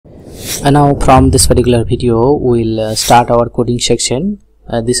And now from this particular video we'll start our coding section.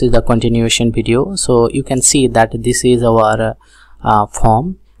 This is the continuation video, so you can see that this is our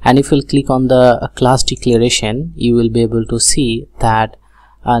form, and if you'll click on the class declaration, you will be able to see that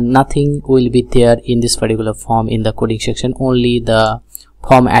nothing will be there in this particular form in the coding section. Only the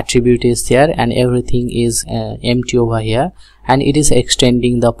form attribute is there and everything is empty over here, and it is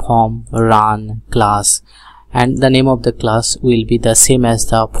extending the form run class, and the name of the class will be the same as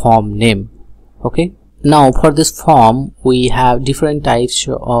the form name. Okay, now for this form we have different types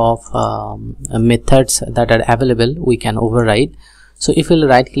of methods that are available. We can override. So if you'll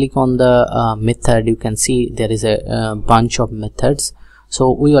right click on the method, you can see there is a bunch of methods.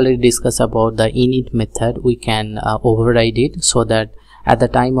 So we already discussed about the init method. We can override it so that at the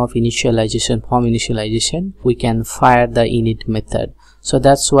time of initialization, form initialization, we can fire the init method. So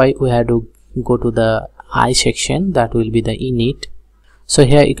that's why we have to go to the I section, that will be the init. So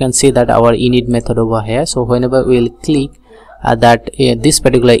here you can see that our init method over here. So whenever we will click this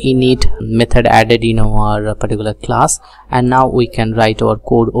particular init method added in our particular class, and now we can write our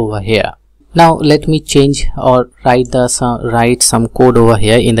code over here. Now let me change or write some code over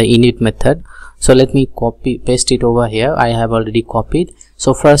here in the init method. So let me copy paste it over here. I have already copied.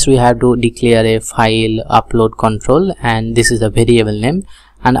 So first we have to declare a file upload control, and this is the variable name,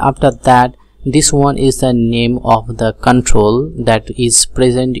 and after that this one is the name of the control that is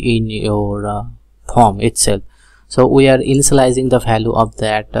present in your form itself. So we are initializing the value of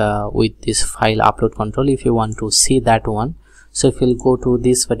that with this file upload control. If you want to see that one, so if you'll go to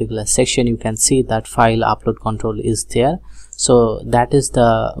this particular section, you can see that file upload control is there. So that is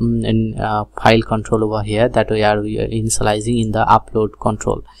the file control over here that we are initializing in the upload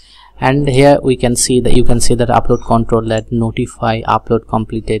control. And here we can see that you can see that upload control that notify upload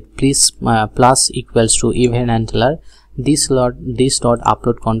completed please plus equals to event handler this dot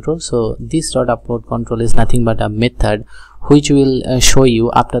upload control. So this dot upload control is nothing but a method which will show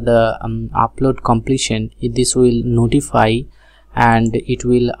you after the upload completion. This will notify and it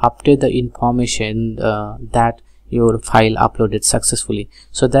will update the information that your file uploaded successfully.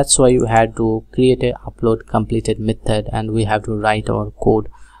 So that's why you had to create a upload completed method, and we have to write our code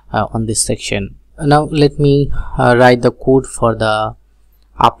on this section. Now let me write the code for the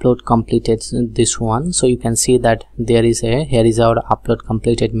upload completed, this one. So you can see that here is our upload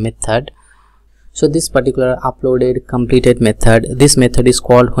completed method. So this particular uploaded completed method, this method is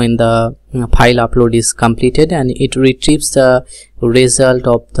called when the file upload is completed, and it retrieves the result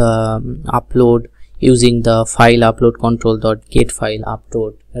of the upload using the file upload control dot get file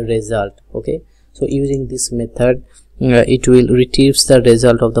upload result. Okay, so using this method it will retrieves the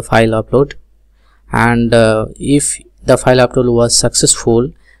result of the file upload, and if the file upload was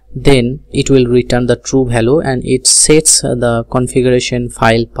successful, then it will return the true value, and it sets the configuration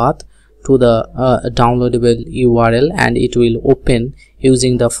file path to the downloadable URL, and it will open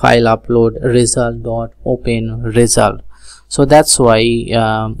using the file upload result dot open result. So that's why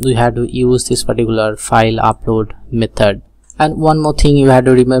we had to use this particular file upload method. And one more thing you have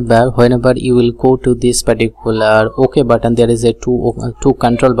to remember, whenever you will go to this particular OK button, there is a two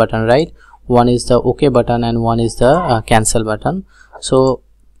control button, right? One is the OK button and one is the cancel button. So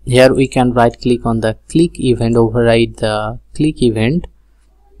here we can right click on the click event, override the click event.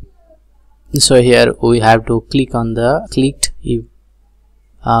 So here we have to click on the clicked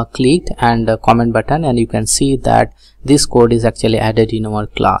and comment button, and you can see that this code is actually added in our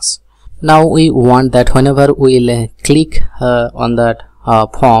class. Now we want that whenever we will click on that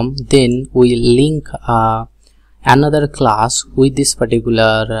form, then we link another class with this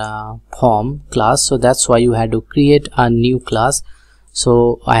particular form class. So that's why you had to create a new class.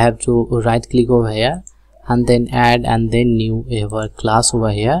 So I have to right click over here and then add and then new ever class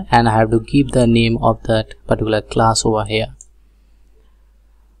over here, and I have to give the name of that particular class over here.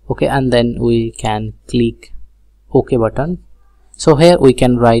 Okay, and then we can click OK button. So here we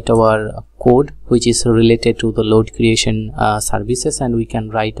can write our code which is related to the load creation services, and we can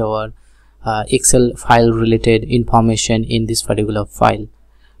write our Excel file related information in this particular file,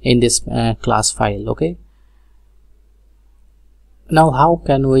 in this class file. Okay, now how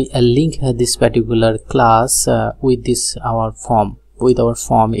can we link this particular class with our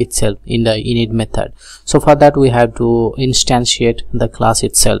form itself in the init method? So for that we have to instantiate the class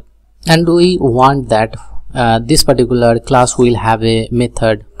itself, and we want that this particular class will have a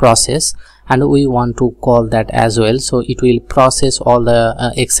method process, and we want to call that as well. So it will process all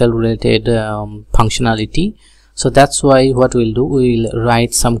the Excel related functionality. So that's why what we'll do, we will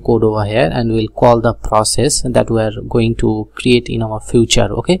write some code over here and we'll call the process that we are going to create in our future.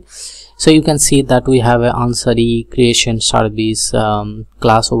 Okay, so you can see that we have an answering creation service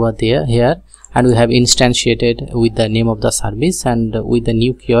class over here, and we have instantiated with the name of the service, and with the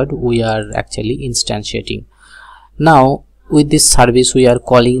new keyword we are actually instantiating. Now with this service we are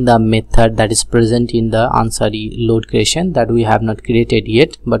calling the method that is present in the answering load creation that we have not created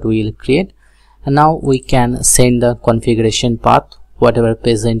yet, but we will create. And now we can send the configuration path, whatever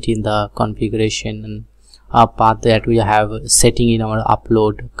present in the configuration path that we have setting in our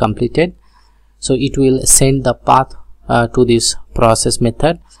upload completed. So it will send the path to this process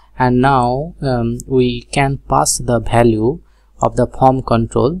method, and now we can pass the value of the form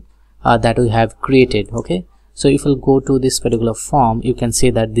control that we have created. Okay, so if we'll go to this particular form, you can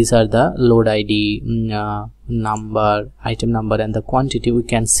see that these are the load ID, number, item number, and the quantity. We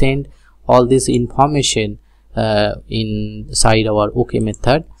can send all this information inside our OK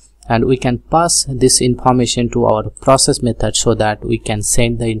method, and we can pass this information to our process method so that we can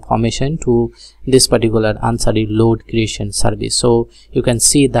send the information to this particular answering load creation service. So you can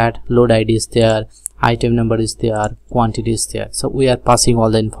see that load ID is there, item number is there, quantity is there. So we are passing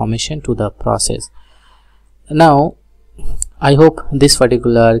all the information to the process. Now I hope this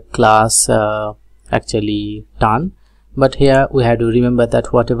particular class actually done. But here we have to remember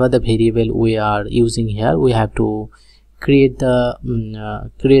that whatever the variable we are using here, we have to create the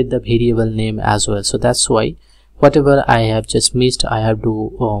variable name as well. So that's why whatever I have just missed, I have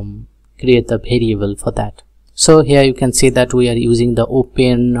to create the variable for that. So here you can see that we are using the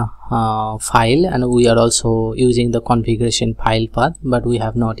open file, and we are also using the configuration file path, but we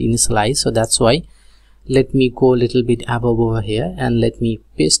have not initialized. So that's why let me go a little bit above over here and let me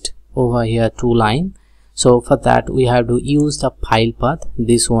paste over here 2 lines. So for that we have to use the file path.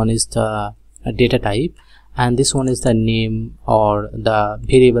 This one is the data type, and this one is the name or the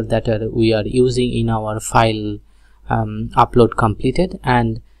variable that we are using in our file upload completed.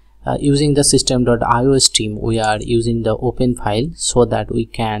 And using the system.io stream, we are using the open file so that we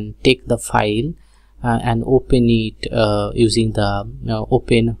can take the file and open it using the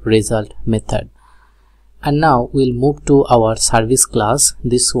open result method. And now we'll move to our service class,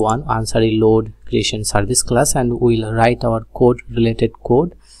 this one, answering load creation service class, and we'll write our code, related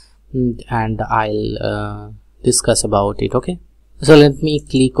code, and I'll discuss about it. Okay, so let me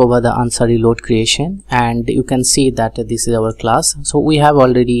click over the answering load creation, and you can see that this is our class. So we have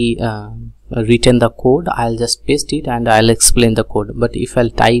already written the code. I'll just paste it and I'll explain the code, but if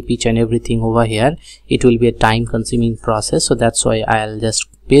I'll type each and everything over here, it will be a time consuming process. So that's why I'll just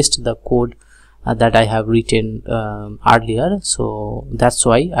paste the code that I have written earlier. So that's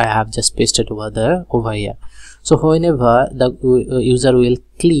why I have just pasted over here. So whenever the user will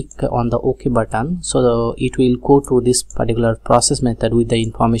click on the OK button, so it will go to this particular process method with the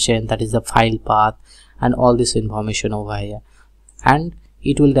information, that is the file path and all this information over here, and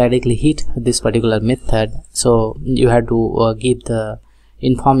it will directly hit this particular method. So you have to give the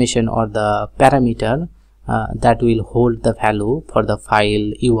information or the parameter that will hold the value for the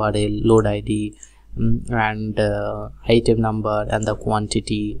file URL, load ID, and item number and the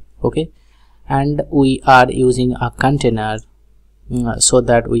quantity. Okay, and we are using a container so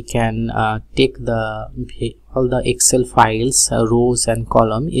that we can take all the Excel files, rows and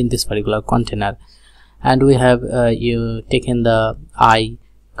column in this particular container. And we have taken the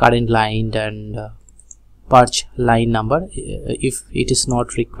current line and purge line number. If it is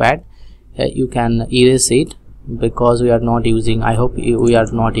not required, you can erase it, because we are not using, I hope we are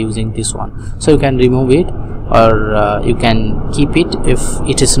not using this one. So you can remove it, or you can keep it. If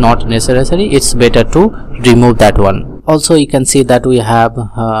it is not necessary, it's better to remove that one. Also you can see that we have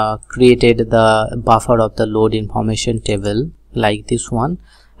created the buffer of the load information table like this one,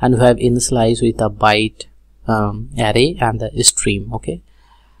 and we have initialized with a byte array and the stream. Okay,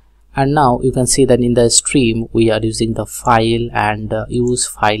 and now you can see that in the stream we are using the file and use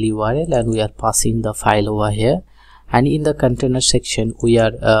file URL, and we are passing the file over here. And in the container section we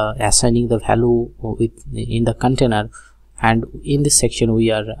are assigning the value in the container, and in this section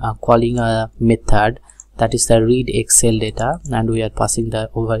we are calling a method that is the read Excel data, and we are passing the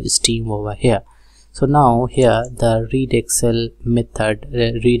stream over here. So now here the read Excel method,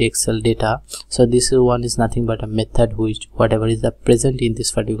 read Excel data. So this one is nothing but a method which whatever is the present in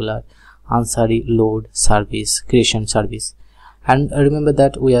this particular answering load service creation service. And remember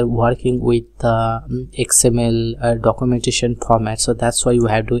that we are working with the XML documentation format, so that's why you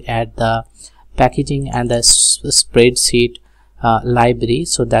have to add the packaging and the spreadsheet library.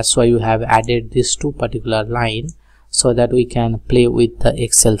 So that's why you have added this 2 particular line so that we can play with the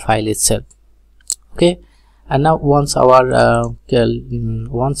Excel file itself. Okay, And now once our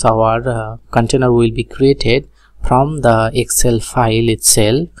container will be created from the Excel file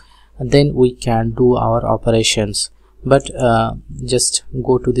itself, then we can do our operations. But just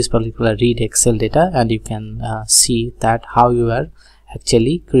go to this particular read Excel data and you can see that how you are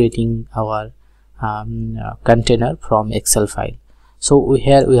actually creating our container from Excel file. So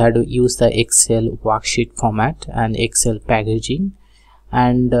here we had to use the Excel worksheet format and Excel packaging,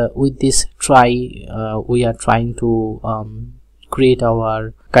 and with this we are trying to create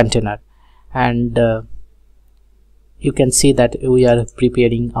our container. And you can see that we are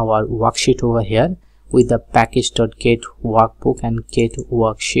preparing our worksheet over here with the package.get workbook and get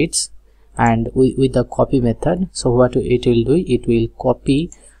worksheets, and with the copy method. So what it will do, it will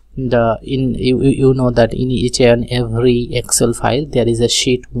copy the you know that in each and every Excel file there is a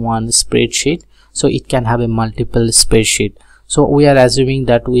sheet 1 spreadsheet, so it can have a multiple spreadsheet. So we are assuming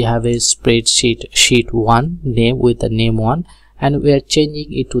that we have a spreadsheet sheet 1 name with the name 1, and we are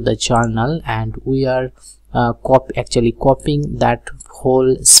changing it to the journal, and we are actually copying that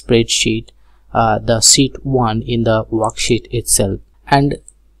whole spreadsheet, the sheet 1 in the worksheet itself. And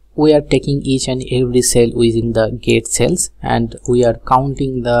we are taking each and every cell using the get cells, and we are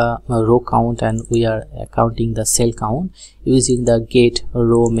counting the row count and we are counting the cell count using the get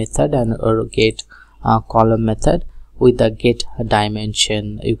row method and get column method with the get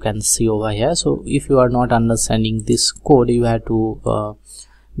dimension you can see over here. So if you are not understanding this code, you have to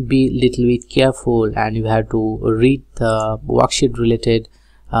be little bit careful, and you have to read the worksheet related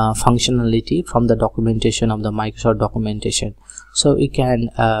functionality from the documentation of the Microsoft documentation. So you can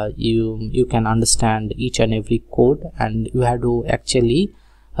understand each and every code, and you have to actually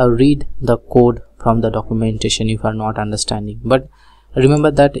read the code from the documentation if you are not understanding. But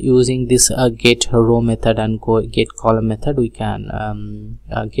remember that using this get row method and get column method, we can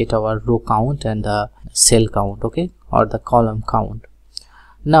get our row count and the cell count, okay, or the column count.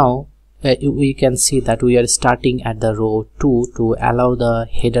 Now we can see that we are starting at the row 2 to allow the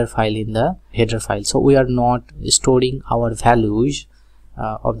header file in the header file. So we are not storing our values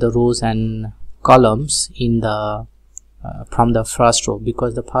of the rows and columns in the from the first row,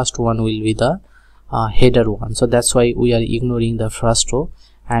 because the first one will be the header one. So that's why we are ignoring the first row,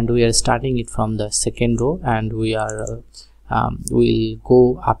 and we are starting it from the second row, and we are will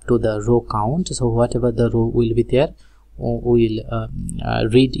go up to the row count. So whatever the row will be there, we will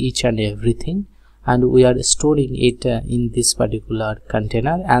read each and everything, and we are storing it in this particular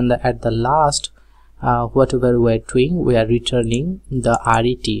container. And at the last, whatever we are doing, we are returning the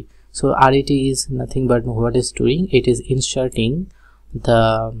RET. So RET is nothing but what is doing, it is inserting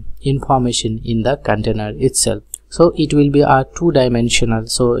the information in the container itself. So it will be a two-dimensional.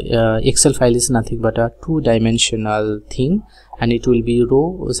 So Excel file is nothing but a two-dimensional thing, and it will be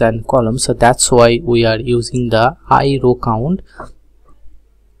rows and columns. So that's why we are using the I row count,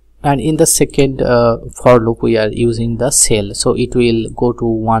 and in the second for loop we are using the cell. So it will go to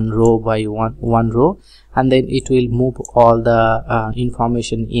one row by one row, and then it will move all the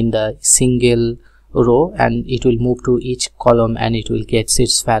information in the single row, and it will move to each column, and it will get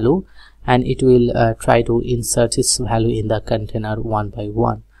its value, and it will try to insert its value in the container one by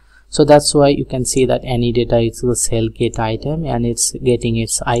one. So that's why you can see that any data is the cell get item, and it's getting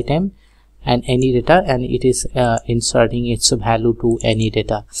its item and any data, and it is inserting its value to any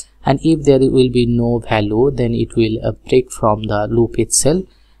data. And if there will be no value, then it will break from the loop itself,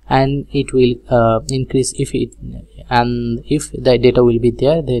 and it will increase if it, and if the data will be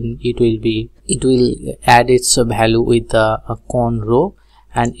there, then it will add its value with the con row,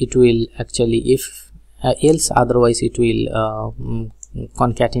 and it will actually, if else otherwise it will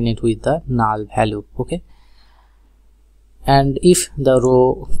concatenate with the null value, okay. And if the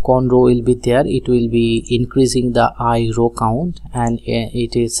con row will be there, it will be increasing the I row count, and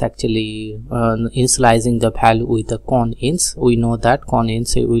it is actually initializing the value with the con ins. We know that con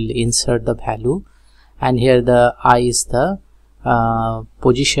ins will insert the value, and here the I is the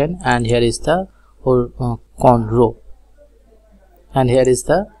position, and here is the con row, and here is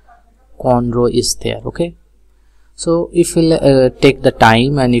the con row is there, okay. So if you take the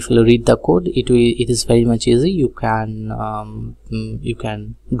time and if you read the code, it is very much easy. You can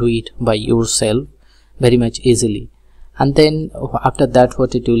do it by yourself very much easily. And then after that,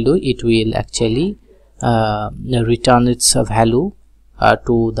 what it will do, it will actually return its value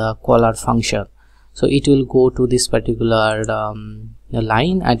to the caller function. So it will go to this particular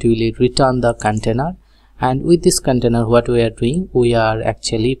line, and will return the container. And with this container, what we are doing, we are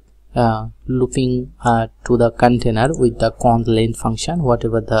actually looping to the container with the con length function.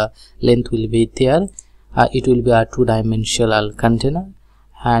 Whatever the length will be there, it will be a two-dimensional container,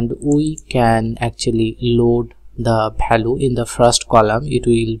 and we can actually load the value in the first column. It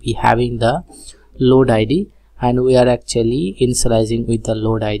will be having the load ID, and we are actually initializing with the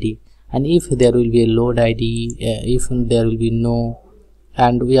load ID. And if there will be a load ID, if there will be no,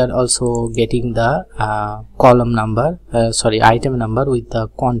 and we are also getting the column number, item number with the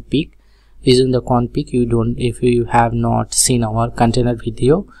config. Using the config, if you have not seen our container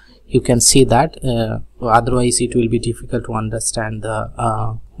video, you can see that, otherwise it will be difficult to understand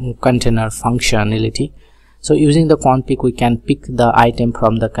the container functionality. So using the config, we can pick the item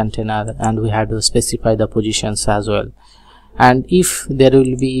from the container, and we have to specify the positions as well. And if there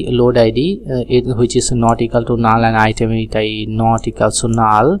will be load ID which is not equal to null and item ID not equal to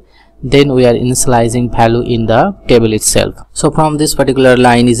null, then we are initializing value in the table itself. So from this particular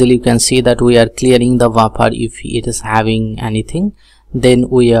line, easily you can see that we are clearing the buffer if it is having anything. Then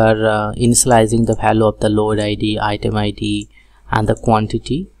we are initializing the value of the load ID, item ID, and the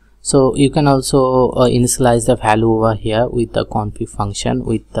quantity. So you can also initialize the value over here with the config function.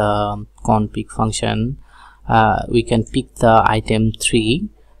 With the config function, we can pick the item 3,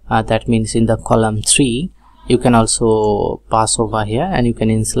 that means in the column 3. You can also pass over here, and you can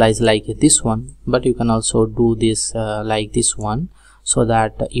initialize like this one, but you can also do this like this one, so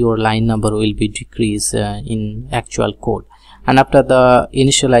that your line number will be decreased in actual code. And after the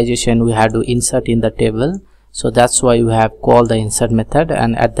initialization, we have to insert in the table, so that's why we have called the insert method,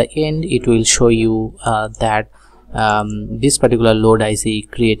 and at the end it will show you that this particular load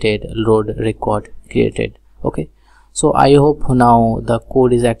IC created, load record created. Okay, so I hope now the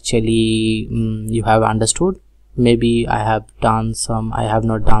code is actually you have understood. Maybe I have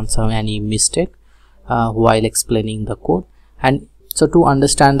not done any mistake while explaining the code. And so to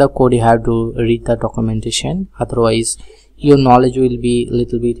understand the code, you have to read the documentation, otherwise your knowledge will be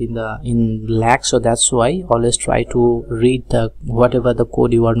little bit in lack. So that's why always try to read the whatever the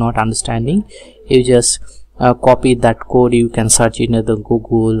code you are not understanding. You just copy that code. You can search in the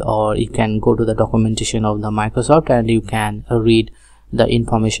Google, or you can go to the documentation of the Microsoft, and you can read the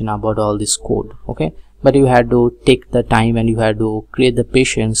information about all this code. Okay, but you have to take the time, and you have to create the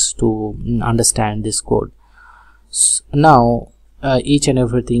patience to understand this code. So now each and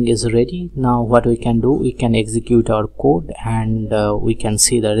everything is ready. Now what we can do, we can execute our code, and we can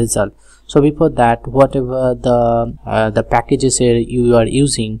see the result. So before that, whatever the packages you are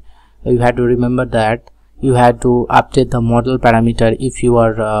using, you have to remember that you have to update the model parameter if you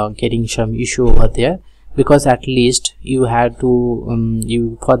are getting some issue over there, because at least you have to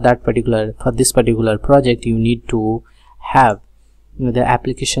for this particular project, you need to have the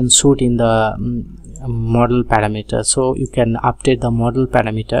application suite in the model parameter. So you can update the model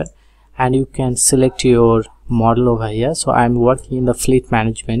parameter, and you can select your model over here. So I'm working in the fleet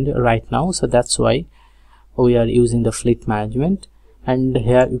management right now, so that's why we are using the fleet management. And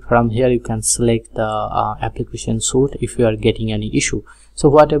here, from here, you can select the application suite if you are getting any issue. So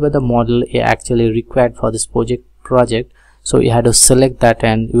whatever the model actually required for this project, so you have to select that,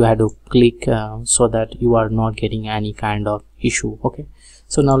 and you have to click so that you are not getting any kind of issue. Okay,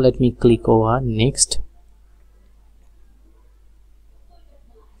 so now let me click over next.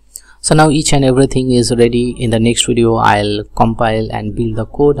 So now each and everything is ready. In the next video, I'll compile and build the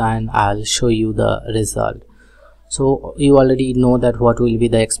code, and I'll show you the result. So you already know that what will be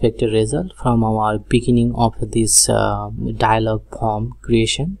the expected result from our beginning of this dialog form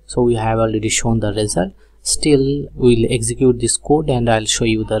creation. So we have already shown the result. Still we'll execute this code, and I'll show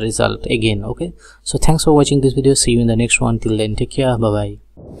you the result again. Okay, so thanks for watching this video. See you in the next one. Till then, take care. Bye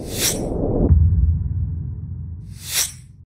bye.